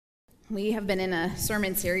We have been in a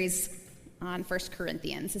sermon series on 1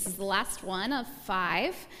 Corinthians. This is the last one of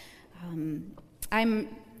 5.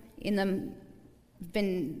 Been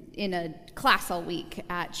in a class all week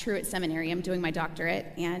at Truett Seminary. I'm doing my doctorate,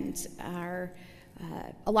 and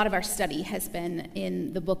a lot of our study has been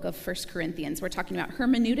in the book of 1 Corinthians. We're talking about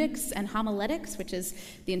hermeneutics and homiletics, which is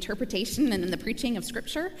the interpretation and the preaching of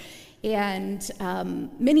Scripture. And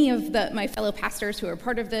many of my fellow pastors who are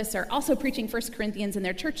part of this are also preaching 1 Corinthians in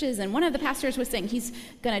their churches. And one of the pastors was saying he's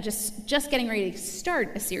going to just getting ready to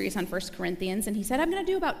start a series on 1 Corinthians. And he said, I'm going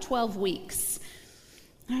to do about 12 weeks.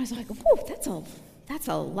 And I was like, whoa, that's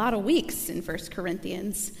a lot of weeks in 1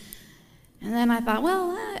 Corinthians. And then I thought,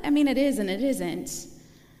 well, it is and it isn't.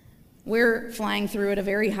 We're flying through at a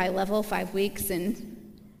very high level, 5 weeks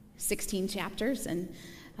and 16 chapters, and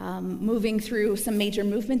moving through some major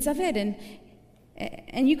movements of it.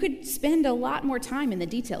 And you could spend a lot more time in the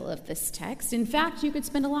detail of this text. In fact, you could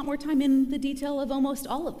spend a lot more time in the detail of almost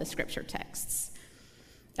all of the scripture texts.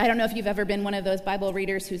 I don't know if you've ever been one of those Bible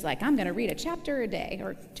readers who's like, I'm going to read a chapter a day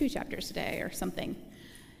or 2 chapters a day or something.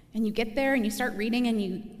 And you get there and you start reading and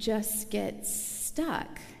you just get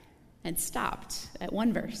stuck and stopped at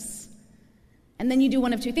one verse. And then you do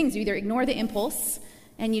one of 2 things. You either ignore the impulse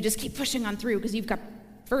and you just keep pushing on through because you've got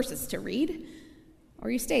verses to read, or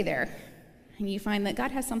you stay there and you find that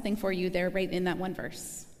God has something for you there right in that one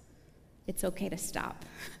verse. It's okay to stop.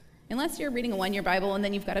 Unless you're reading a one-year Bible and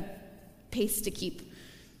then you've got a pace to keep.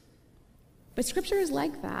 But Scripture is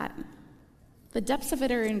like that. The depths of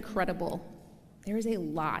it are incredible. There is a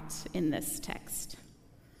lot in this text.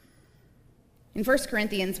 In 1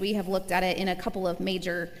 Corinthians, we have looked at it in a couple of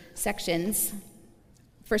major sections.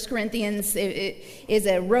 1 Corinthians is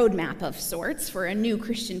a roadmap of sorts for a new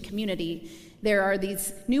Christian community. There are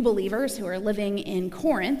these new believers who are living in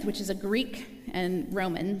Corinth, which is a Greek and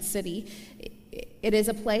Roman city. It is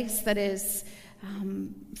a place that is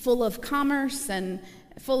full of commerce and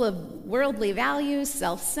full of worldly values,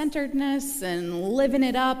 self-centeredness, and living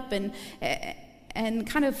it up, and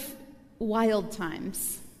kind of wild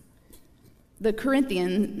times. The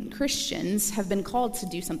Corinthian Christians have been called to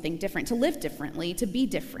do something different, to live differently, to be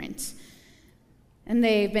different. And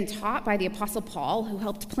they've been taught by the Apostle Paul, who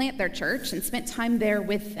helped plant their church and spent time there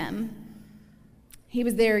with them. He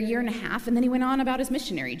was there a year and a half, and then he went on about his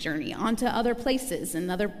missionary journey, on to other places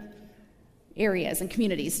and other areas and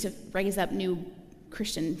communities to raise up new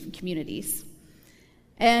Christian communities.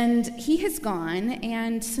 And he has gone,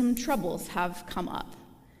 and some troubles have come up.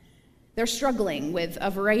 They're struggling with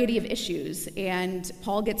a variety of issues, and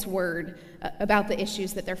Paul gets word about the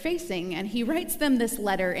issues that they're facing, and he writes them this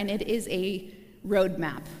letter, and it is a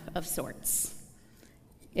roadmap of sorts.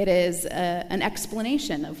 It is an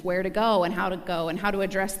explanation of where to go and how to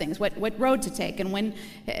address things, what road to take, and when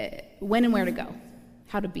and where to go,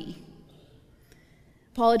 how to be.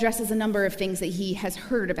 Paul addresses a number of things that he has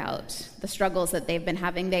heard about, the struggles that they've been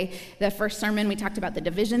having. The first sermon, we talked about the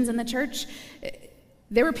divisions in the church.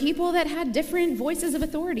 There were people that had different voices of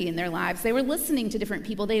authority in their lives. They were listening to different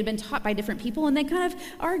people. They had been taught by different people, and they kind of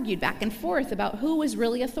argued back and forth about who was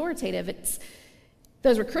really authoritative.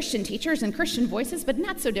 Those were Christian teachers and Christian voices, but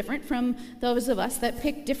not so different from those of us that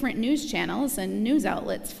pick different news channels and news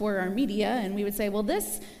outlets for our media, and we would say, well,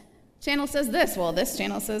 this channel says this, well, this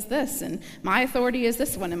channel says this, and my authority is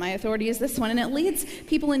this one, and my authority is this one, and it leads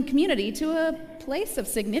people in community to a place of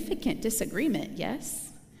significant disagreement, yes?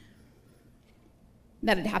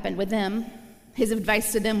 That had happened with them. His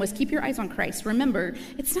advice to them was keep your eyes on Christ. Remember,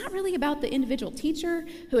 it's not really about the individual teacher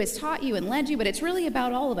who has taught you and led you, but it's really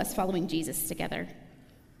about all of us following Jesus together.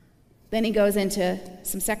 Then he goes into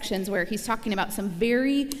some sections where he's talking about some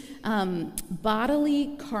very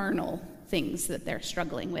bodily, carnal things that they're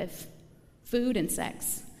struggling with. Food and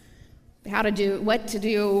sex. How to do,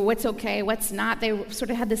 what's okay, what's not. They sort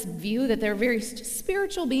of had this view that they're very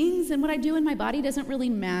spiritual beings, and what I do in my body doesn't really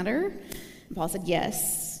matter. And Paul said,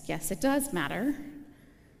 yes, it does matter.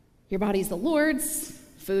 Your body's the Lord's,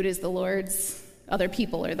 food is the Lord's, other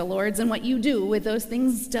people are the Lord's, and what you do with those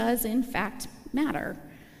things does, in fact, matter.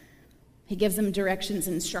 He gives them directions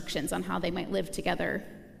and instructions on how they might live together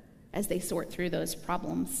as they sort through those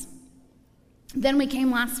problems. Then we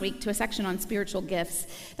came last week to a section on spiritual gifts.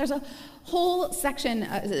 There's a whole section,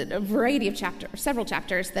 a variety of chapters, several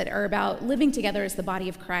chapters that are about living together as the body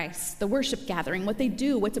of Christ, the worship gathering, what they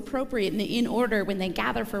do, what's appropriate and in order when they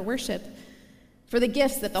gather for worship, for the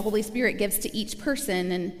gifts that the Holy Spirit gives to each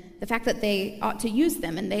person, and the fact that they ought to use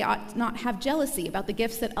them, and they ought not have jealousy about the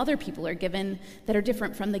gifts that other people are given that are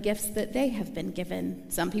different from the gifts that they have been given.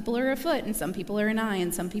 Some people are a foot, and some people are an eye,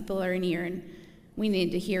 and some people are an ear, and we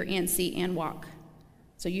need to hear and see and walk.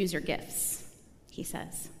 So use your gifts, he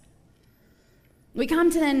says. We come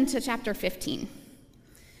then to chapter 15,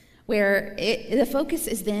 where the focus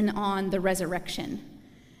is then on the resurrection.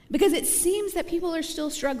 Because it seems that people are still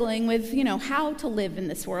struggling with, how to live in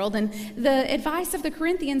this world. And the advice of the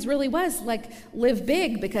Corinthians really was, live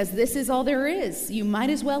big, because this is all there is. You might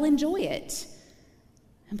as well enjoy it.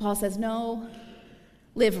 And Paul says, no,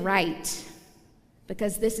 live right,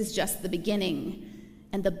 because this is just the beginning,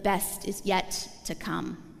 and the best is yet to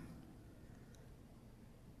come.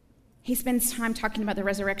 He spends time talking about the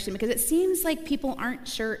resurrection because it seems like people aren't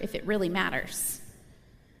sure if it really matters.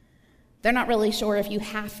 They're not really sure if you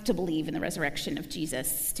have to believe in the resurrection of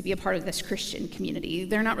Jesus to be a part of this Christian community.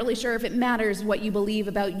 They're not really sure if it matters what you believe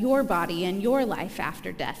about your body and your life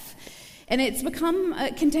after death. And it's become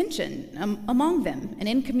a contention among them and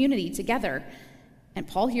in community together. And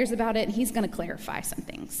Paul hears about it, and he's going to clarify some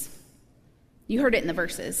things. You heard it in the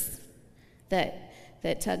verses that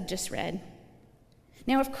Tug just read.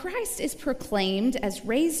 Now, if Christ is proclaimed as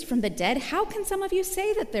raised from the dead, how can some of you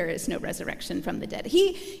say that there is no resurrection from the dead? He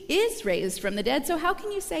is raised from the dead, so how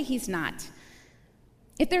can you say he's not?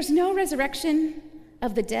 If there's no resurrection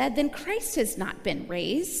of the dead, then Christ has not been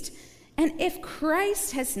raised. And if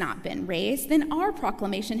Christ has not been raised, then our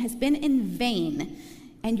proclamation has been in vain,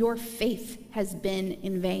 and your faith has been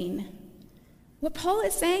in vain. What Paul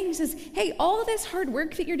is saying, he says, hey, all this hard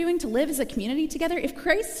work that you're doing to live as a community together, if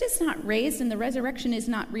Christ is not raised and the resurrection is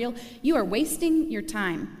not real, you are wasting your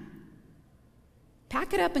time.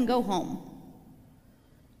 Pack it up and go home.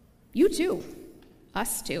 You too.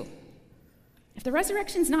 Us too. If the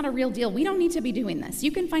resurrection's not a real deal, we don't need to be doing this.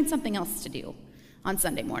 You can find something else to do on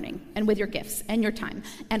Sunday morning and with your gifts and your time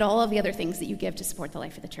and all of the other things that you give to support the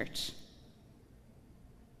life of the church.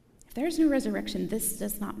 If there's no resurrection, this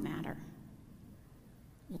does not matter.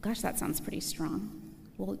 Well, gosh, that sounds pretty strong.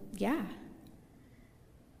 Well, yeah.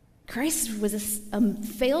 Christ was a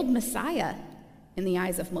failed Messiah in the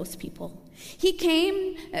eyes of most people. He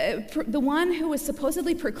came, the one who was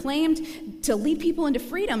supposedly proclaimed to lead people into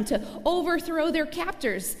freedom, to overthrow their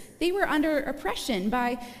captors. They were under oppression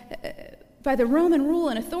by the Roman rule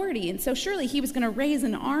and authority, and so surely he was going to raise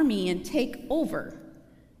an army and take over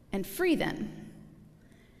and free them.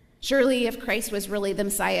 Surely if Christ was really the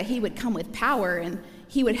Messiah, he would come with power, and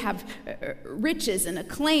he would have riches and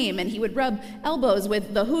acclaim, and he would rub elbows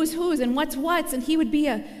with the who's who's and what's what's, and he would be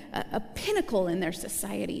a pinnacle in their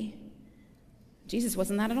society. Jesus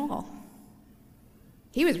wasn't that at all.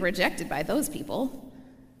 He was rejected by those people.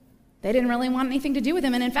 They didn't really want anything to do with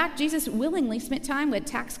him, and in fact, Jesus willingly spent time with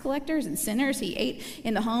tax collectors and sinners. He ate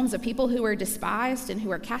in the homes of people who were despised and who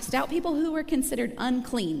were cast out, people who were considered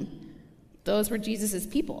unclean. Those were Jesus'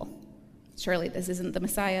 people. Surely this isn't the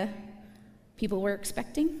Messiah people were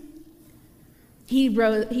expecting. He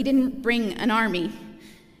didn't bring an army.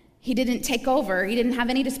 He didn't take over. He didn't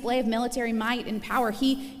have any display of military might and power.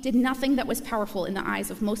 He did nothing that was powerful in the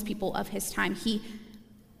eyes of most people of his time. He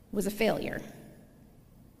was a failure.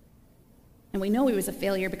 And we know he was a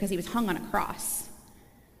failure because he was hung on a cross,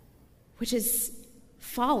 which is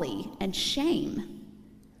folly and shame.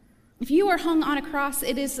 If you are hung on a cross,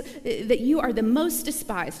 it is that you are the most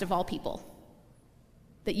despised of all people,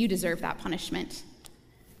 that you deserve that punishment.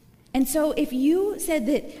 And so if you said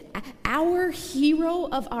that our hero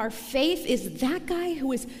of our faith is that guy who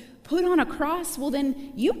was put on a cross, well,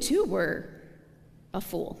 then you too were a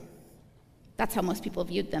fool. That's how most people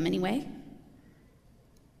viewed them anyway.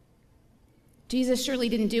 Jesus surely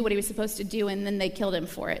didn't do what he was supposed to do, and then they killed him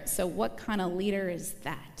for it. So what kind of leader is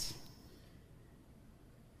that?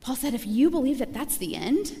 Paul said, if you believe that that's the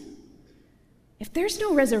end, if there's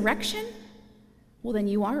no resurrection, well, then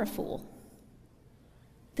you are a fool.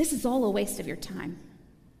 This is all a waste of your time.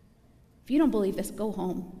 If you don't believe this, go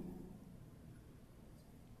home.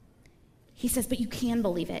 He says, but you can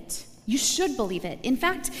believe it. You should believe it. In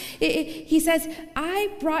fact, he says, I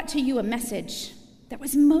brought to you a message that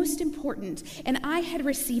was most important, and I had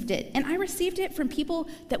received it. And I received it from people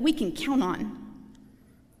that we can count on.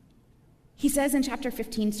 He says in chapter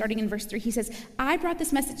 15, starting in verse 3, he says, I brought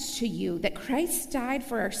this message to you that Christ died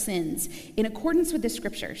for our sins in accordance with the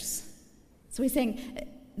scriptures. So he's saying,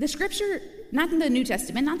 the scripture, not in the New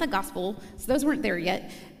Testament, not the gospel, so those weren't there yet.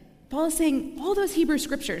 Paul is saying all those Hebrew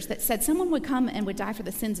scriptures that said someone would come and would die for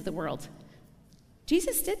the sins of the world.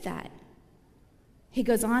 Jesus did that. He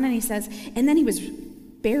goes on and he says, and then he was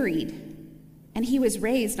buried. And he was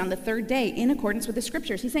raised on the third day in accordance with the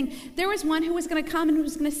scriptures. He's saying there was one who was going to come and who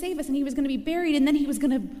was going to save us, and he was going to be buried, and then he was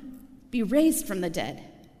going to be raised from the dead.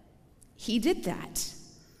 He did that.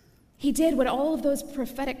 He did what all of those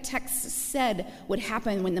prophetic texts said would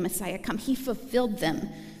happen when the Messiah come. He fulfilled them.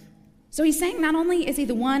 So he's saying not only is he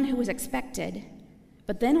the one who was expected,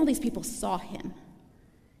 but then all these people saw him.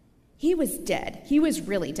 He was dead. He was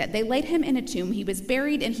really dead. They laid him in a tomb. He was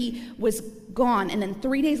buried and he was gone. And then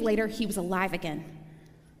 3 days later, he was alive again.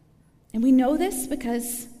 And we know this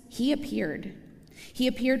because he appeared. He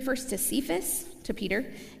appeared first to Cephas, to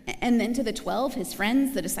Peter, and then to the 12, his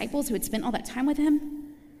friends, the disciples who had spent all that time with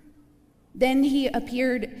him. Then he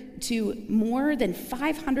appeared to more than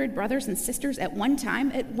 500 brothers and sisters at one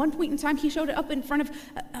time. At one point in time, he showed up in front of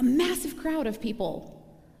a massive crowd of people,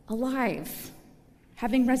 alive,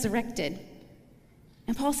 having resurrected.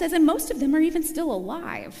 And Paul says, and most of them are even still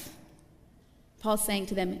alive. Paul's saying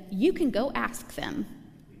to them, you can go ask them.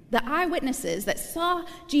 The eyewitnesses that saw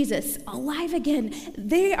Jesus alive again,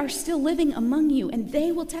 they are still living among you, and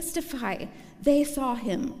they will testify. They saw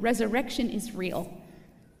him. Resurrection is real.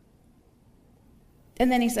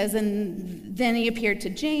 And then he says, and then he appeared to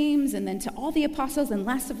James, and then to all the apostles, and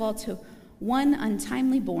last of all to one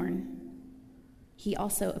untimely born. He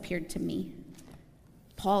also appeared to me.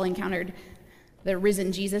 Paul encountered the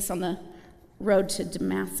risen Jesus on the road to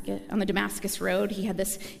Damascus, on the Damascus road. He had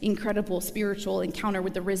this incredible spiritual encounter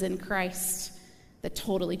with the risen Christ that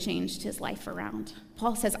totally changed his life around.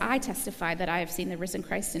 Paul says, I testify that I have seen the risen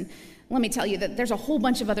Christ, and let me tell you that there's a whole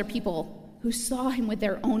bunch of other people who saw him with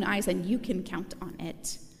their own eyes, and you can count on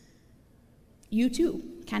it. You too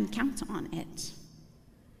can count on it.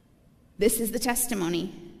 This is the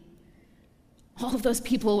testimony. All of those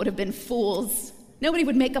people would have been fools. Nobody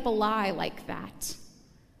would make up a lie like that.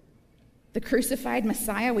 The crucified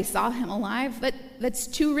Messiah, we saw him alive, that's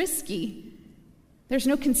too risky. There's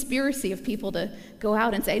no conspiracy of people to go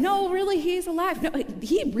out and say, no, really, he's alive. No,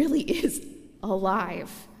 he really is alive.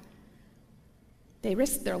 They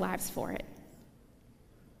risked their lives for it.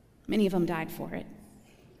 Many of them died for it.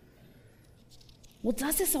 Well,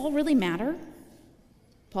 does this all really matter?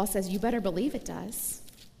 Paul says, you better believe it does.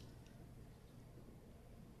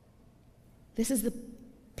 This is the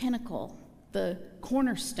pinnacle, the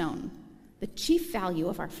cornerstone, the chief value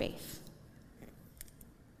of our faith.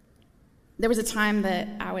 There was a time that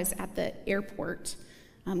I was at the airport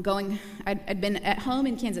I'd been at home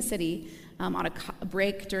in Kansas City on a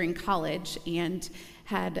break during college and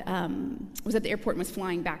was at the airport and was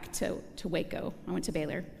flying back to Waco. I went to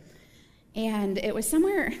Baylor. And it was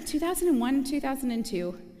somewhere 2001,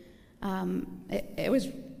 2002. It was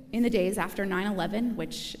in the days after 9/11,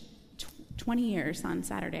 which 20 years on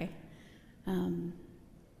Saturday.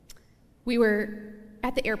 We were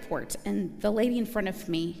at the airport, and the lady in front of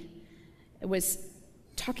me was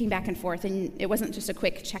talking back and forth, and it wasn't just a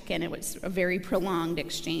quick check-in, it was a very prolonged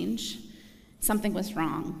exchange. Something was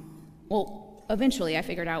wrong. Well, eventually I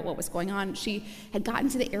figured out what was going on. She had gotten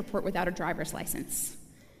to the airport without a driver's license.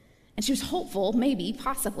 And she was hopeful, maybe,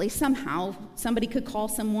 possibly, somehow, somebody could call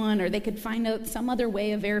someone or they could find out some other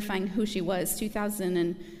way of verifying who she was.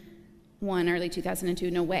 2001, early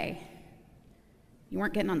 2002, no way. You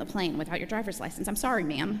weren't getting on the plane without your driver's license. I'm sorry,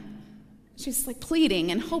 ma'am. She's like pleading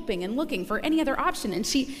and hoping and looking for any other option. And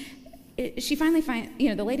she finally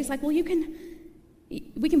the lady's like, well,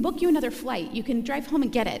 we can book you another flight. You can drive home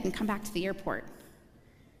and get it and come back to the airport.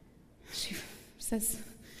 She says,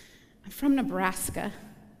 I'm from Nebraska.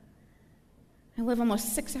 I live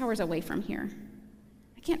almost 6 hours away from here.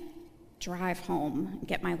 I can't drive home and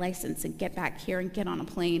get my license and get back here and get on a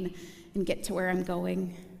plane and get to where I'm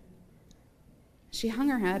going. She hung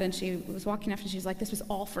her head and she was walking after. She was like, this was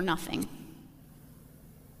all for nothing.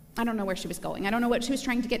 I don't know where she was going. I don't know what she was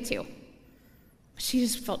trying to get to. She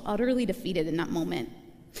just felt utterly defeated in that moment.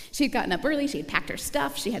 She had gotten up early. She had packed her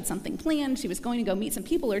stuff. She had something planned. She was going to go meet some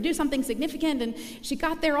people or do something significant, and she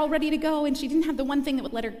got there all ready to go, and she didn't have the one thing that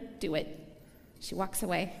would let her do it. She walks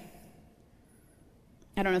away.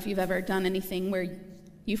 I don't know if you've ever done anything where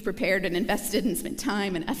you've prepared and invested and spent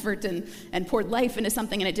time and effort and poured life into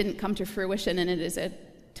something and it didn't come to fruition, and it is a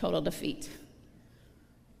total defeat.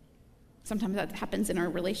 Sometimes that happens in our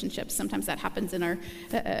relationships. Sometimes that happens in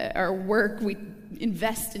our work. We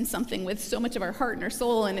invest in something with so much of our heart and our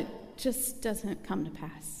soul, and it just doesn't come to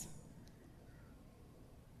pass.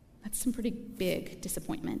 That's some pretty big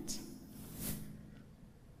disappointment.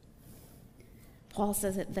 Paul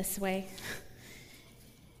says it this way.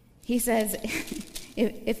 He says,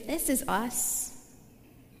 if this is us,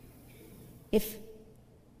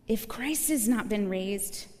 if Christ has not been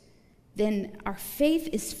raised, then our faith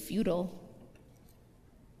is futile.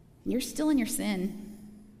 You're still in your sin.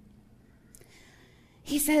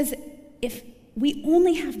 He says, if we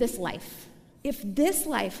only have this life, if this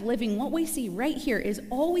life, living what we see right here, is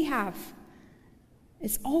all we have,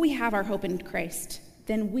 our hope in Christ,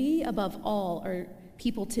 then we, above all, are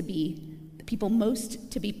the people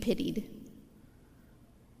most to be pitied.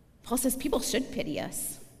 Paul says people should pity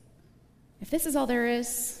us. If this is all there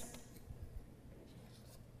is,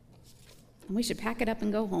 and we should pack it up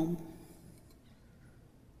and go home.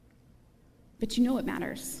 But you know what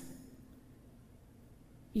matters.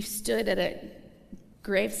 You stood at a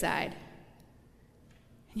graveside,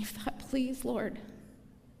 and you thought, please, Lord,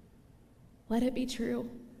 let it be true.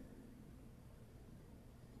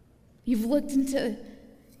 You've looked into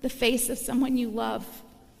the face of someone you love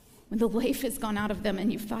when the life has gone out of them,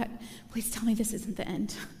 and you've thought, please tell me this isn't the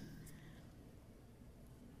end.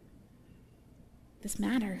 This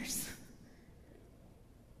matters.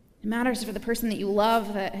 It matters for the person that you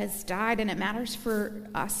love that has died, and it matters for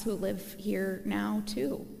us who live here now,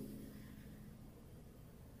 too.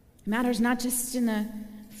 It matters not just in a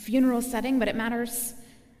funeral setting, but it matters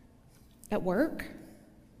at work,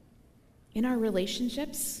 in our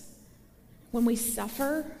relationships, when we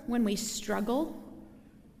suffer, when we struggle,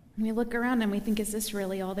 and we look around and we think, is this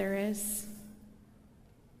really all there is?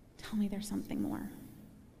 Tell me there's something more.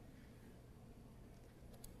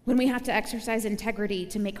 When we have to exercise integrity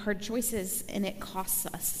to make hard choices and it costs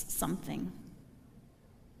us something,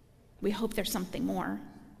 we hope there's something more.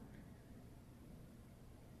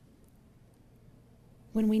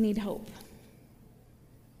 When we need hope,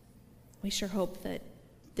 we sure hope that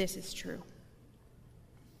this is true.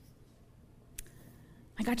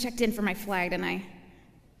 I got checked in for my flight, and I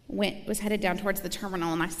was headed down towards the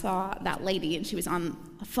terminal, and I saw that lady, and she was on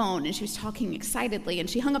a phone, and she was talking excitedly, and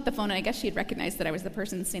she hung up the phone, and I guess she had recognized that I was the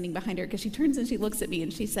person standing behind her, because she turns and she looks at me,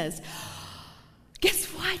 and she says, guess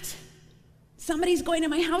what? Somebody's going to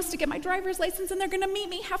my house to get my driver's license, and they're going to meet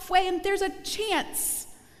me halfway, and there's a chance.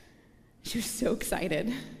 She was so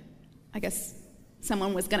excited. I guess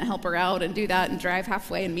someone was going to help her out and do that and drive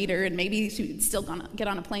halfway and meet her, and maybe she'd still gonna get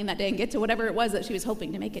on a plane that day and get to whatever it was that she was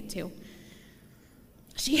hoping to make it to.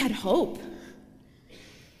 She had hope.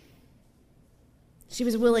 She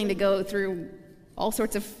was willing to go through all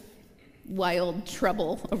sorts of wild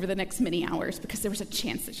trouble over the next many hours because there was a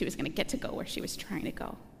chance that she was going to get to go where she was trying to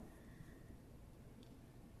go.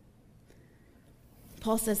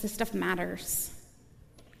 Paul says this stuff matters.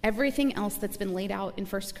 Everything else that's been laid out in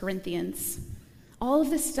 1 Corinthians, all of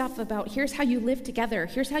this stuff about here's how you live together,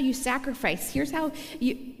 here's how you sacrifice, here's how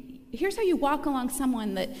you walk along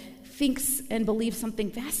someone that thinks and believes something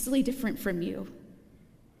vastly different from you.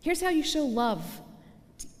 Here's how you show love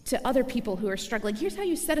to other people who are struggling. Here's how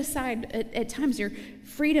you set aside at times your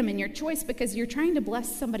freedom and your choice because you're trying to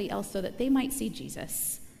bless somebody else so that they might see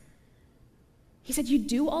Jesus. He said you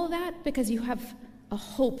do all that because you have a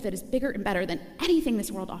hope that is bigger and better than anything this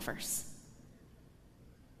world offers.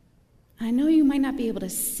 I know you might not be able to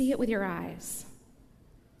see it with your eyes,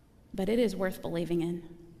 but it is worth believing in.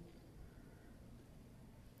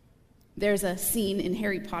 There's a scene in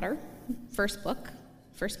Harry Potter, first book,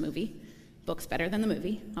 first movie. Book's better than the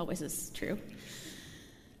movie, always is true.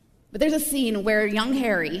 But there's a scene where young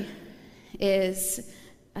Harry has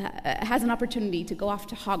an opportunity to go off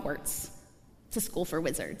to Hogwarts, to school for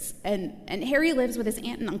wizards. And Harry lives with his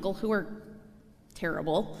aunt and uncle who are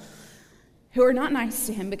terrible, who are not nice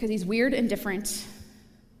to him because he's weird and different.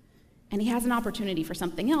 And he has an opportunity for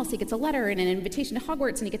something else. He gets a letter and an invitation to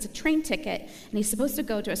Hogwarts, and he gets a train ticket, and he's supposed to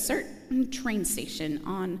go to a certain train station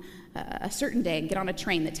on a certain day and get on a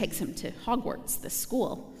train that takes him to Hogwarts, the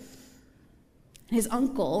school. His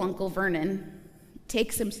Uncle Vernon,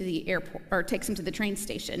 takes him to the airport, or takes him to the train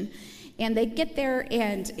station, and they get there,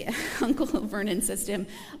 and Uncle Vernon says to him,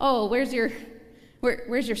 "Oh, where's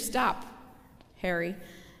your stop, Harry?"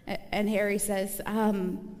 And Harry says,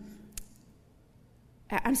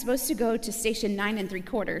 I'm supposed to go to station 9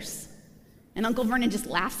 3/4. And Uncle Vernon just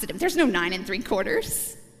laughs at him. There's no 9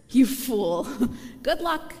 3/4. You fool. Good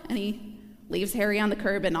luck. And he leaves Harry on the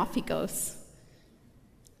curb and off he goes.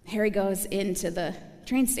 Harry goes into the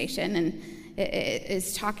train station and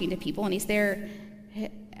is talking to people, and he's there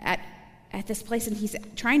at this place, and he's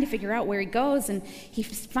trying to figure out where he goes, and he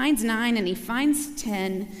finds 9 and he finds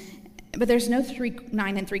 10, but there's no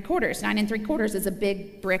 9 3/4. 9 3/4 is a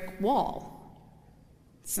big brick wall.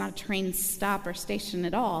 It's not a train stop or station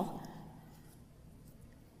at all.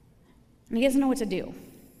 And he doesn't know what to do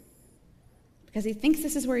because he thinks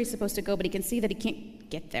this is where he's supposed to go, but he can see that he can't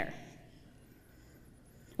get there.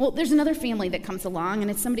 Well, there's another family that comes along,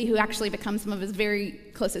 and it's somebody who actually becomes some of his very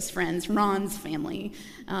closest friends, Ron's family.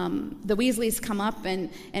 The Weasleys come up,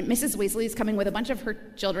 and Mrs. Weasley is coming with a bunch of her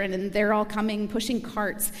children, and they're all coming, pushing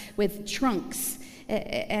carts with trunks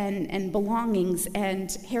and belongings, and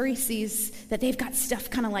Harry sees that they've got stuff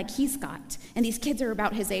kind of like he's got, and these kids are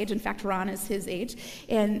about his age. In fact, Ron is his age,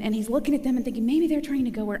 and he's looking at them and thinking, maybe they're trying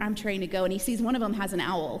to go where I'm trying to go, and he sees one of them has an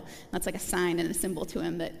owl. That's like a sign and a symbol to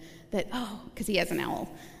him that because he has an owl,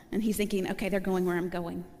 and he's thinking, okay, they're going where I'm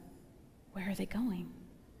going. Where are they going?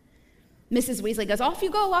 Mrs. Weasley goes, off you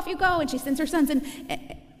go, and she sends her sons, and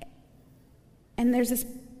there's this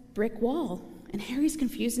brick wall, and Harry's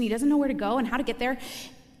confused, and he doesn't know where to go and how to get there,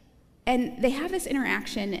 and they have this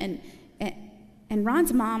interaction, and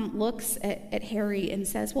Ron's mom looks at Harry and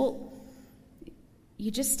says, well, you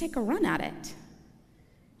just take a run at it.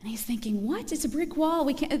 And he's thinking, what? It's a brick wall.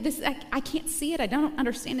 I can't see it. I don't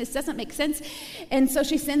understand. This doesn't make sense. And so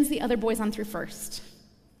she sends the other boys on through first.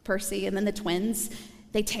 Percy and then the twins.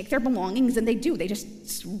 They take their belongings, and they do. They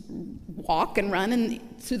just walk and run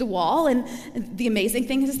through the wall. And the amazing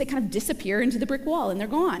thing is they kind of disappear into the brick wall, and they're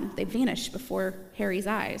gone. They vanish before Harry's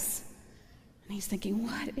eyes. And he's thinking,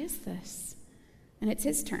 what is this? And it's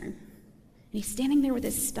his turn. And he's standing there with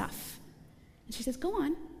his stuff. And she says, go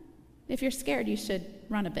on. If you're scared, you should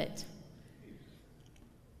run a bit.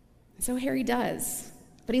 So Harry does.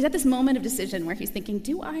 But he's at this moment of decision where he's thinking,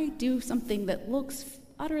 do I do something that looks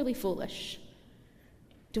utterly foolish?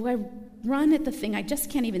 Do I run at the thing I just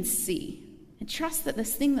can't even see and trust that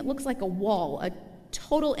this thing that looks like a wall, a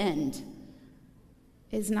total end,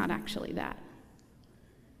 is not actually that?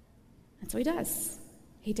 And so he does.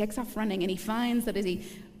 He takes off running, and he finds that as he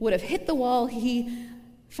would have hit the wall, he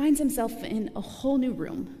finds himself in a whole new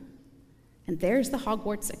room. And there's the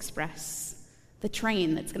Hogwarts Express, the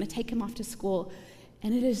train that's going to take him off to school.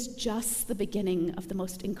 And it is just the beginning of the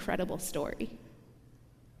most incredible story.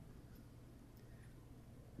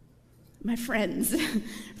 My friends,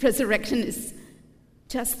 resurrection is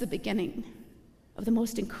just the beginning of the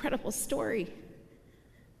most incredible story.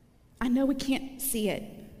 I know we can't see it.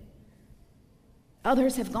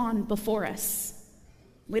 Others have gone before us.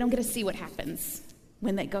 We don't get to see what happens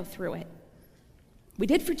when they go through it. We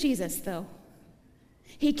did for Jesus, though.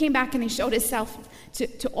 He came back and he showed himself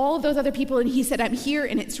to all of those other people, and he said, I'm here,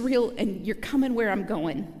 and it's real, and you're coming where I'm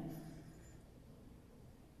going.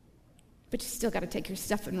 But you still got to take your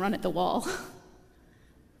stuff and run at the wall.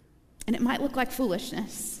 And it might look like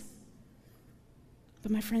foolishness,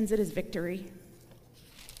 but my friends, it is victory.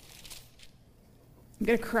 I'm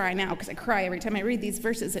going to cry now because I cry every time I read these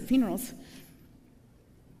verses at funerals.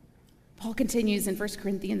 Paul continues in 1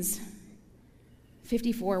 Corinthians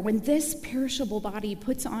 54, when this perishable body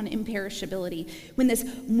puts on imperishability, when this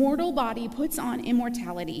mortal body puts on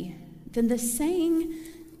immortality, then the saying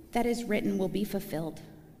that is written will be fulfilled.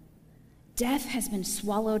 Death has been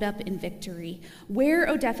swallowed up in victory. Where,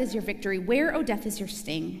 O death, is your victory? Where, O death, is your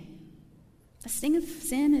sting? The sting of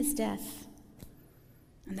sin is death,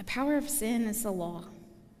 and the power of sin is the law.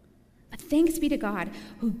 But thanks be to God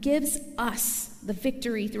who gives us the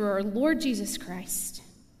victory through our Lord Jesus Christ.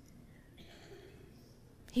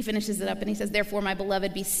 He finishes it up and he says, therefore, my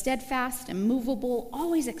beloved, be steadfast and immovable,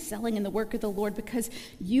 always excelling in the work of the Lord, because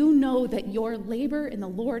you know that your labor in the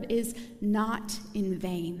Lord is not in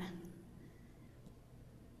vain.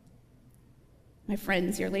 My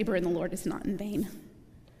friends, your labor in the Lord is not in vain.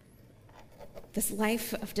 This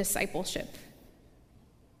life of discipleship,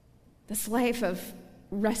 this life of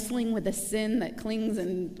wrestling with the sin that clings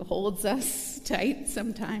and holds us tight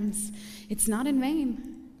sometimes, it's not in vain.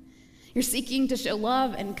 You're seeking to show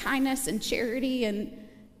love and kindness and charity and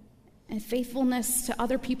faithfulness to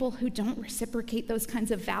other people who don't reciprocate those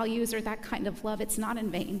kinds of values or that kind of love. It's not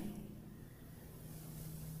in vain.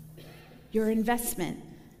 Your investment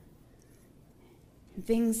in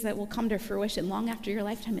things that will come to fruition long after your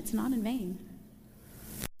lifetime, it's not in vain.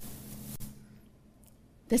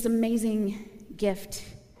 This amazing gift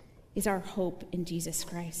is our hope in Jesus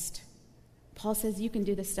Christ. Paul says you can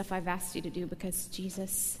do the stuff I've asked you to do because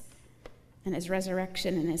Jesus and his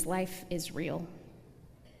resurrection and his life is real.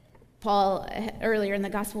 Paul, earlier in the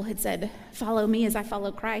gospel, had said, follow me as I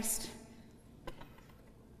follow Christ.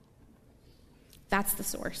 That's the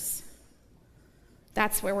source.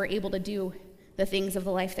 That's where we're able to do the things of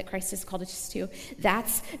the life that Christ has called us to.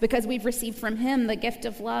 That's because we've received from him the gift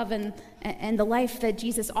of love and the life that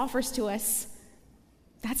Jesus offers to us.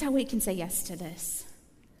 That's how we can say yes to this.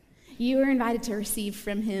 You are invited to receive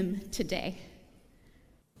from him today.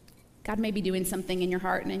 God may be doing something in your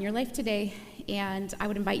heart and in your life today, and I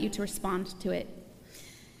would invite you to respond to it.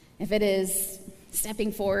 If it is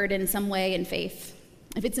stepping forward in some way in faith,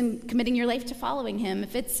 if it's in committing your life to following him,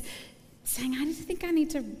 if it's saying, I just think I need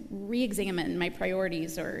to re-examine my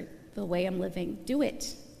priorities or the way I'm living, do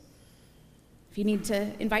it. If you need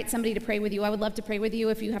to invite somebody to pray with you, I would love to pray with you.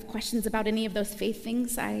 If you have questions about any of those faith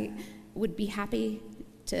things, I would be happy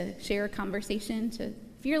to share a conversation.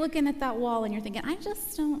 If you're looking at that wall and you're thinking, I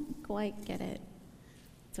just don't quite get it,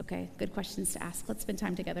 it's okay. Good questions to ask. Let's spend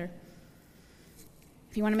time together.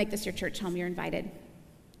 If you want to make this your church home, you're invited.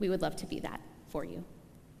 We would love to be that for you.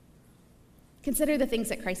 Consider the things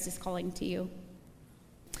that Christ is calling to you.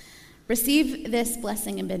 Receive this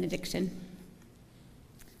blessing and benediction.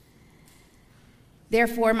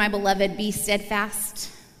 Therefore, my beloved, be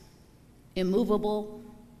steadfast, immovable,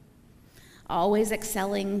 always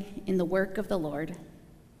excelling in the work of the Lord,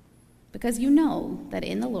 because you know that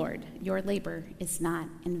in the Lord your labor is not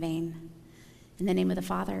in vain. In the name of the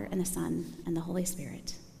Father, and the Son, and the Holy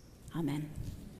Spirit. Amen.